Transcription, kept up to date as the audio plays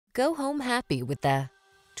Go home happy with the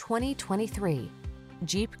 2023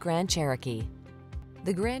 Jeep Grand Cherokee.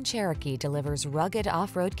 The Grand Cherokee delivers rugged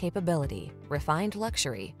off-road capability, refined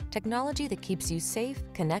luxury, technology that keeps you safe,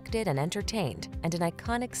 connected, and entertained, and an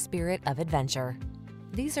iconic spirit of adventure.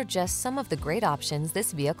 These are just some of the great options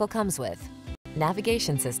this vehicle comes with: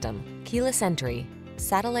 navigation system, keyless entry,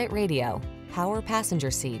 satellite radio, power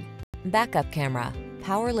passenger seat, backup camera,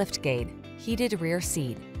 power liftgate, heated rear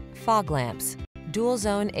seat, fog lamps, dual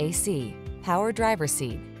zone AC, power driver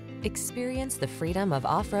seat. Experience the freedom of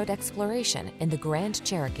off-road exploration in the Grand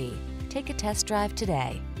Cherokee. Take a test drive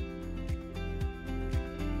today.